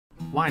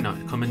Why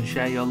not come and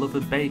share your love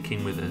of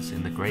baking with us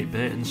in the Great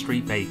Burton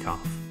Street Bake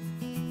Off?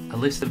 A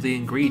list of the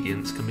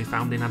ingredients can be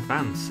found in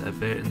advance at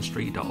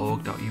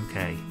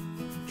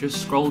burtonstreet.org.uk.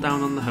 Just scroll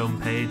down on the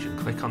homepage and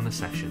click on the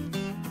session.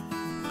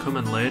 Come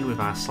and learn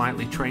with our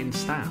slightly trained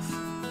staff.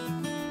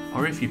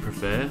 Or if you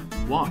prefer,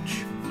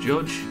 watch,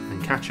 judge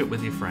and catch up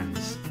with your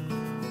friends.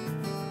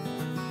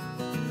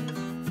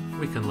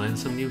 We can learn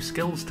some new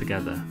skills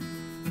together.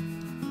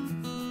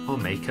 Or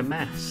make a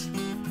mess.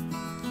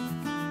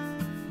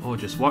 Or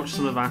just watch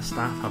some of our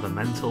staff have a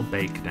mental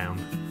bake-down.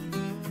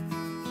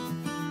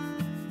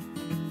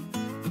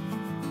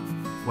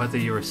 Whether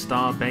you're a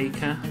star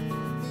baker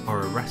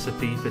or a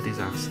recipe for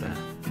disaster,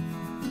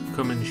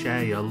 come and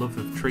share your love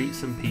of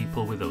treats and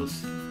people with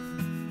us.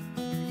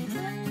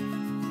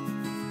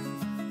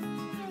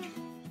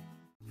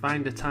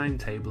 Find a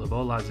timetable of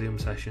all our Zoom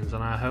sessions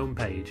on our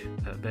homepage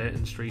at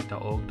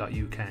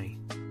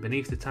burtonstreet.org.uk.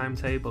 Beneath the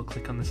timetable,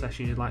 click on the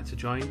session you'd like to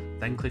join,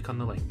 then click on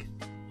the link.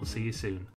 We'll see you soon.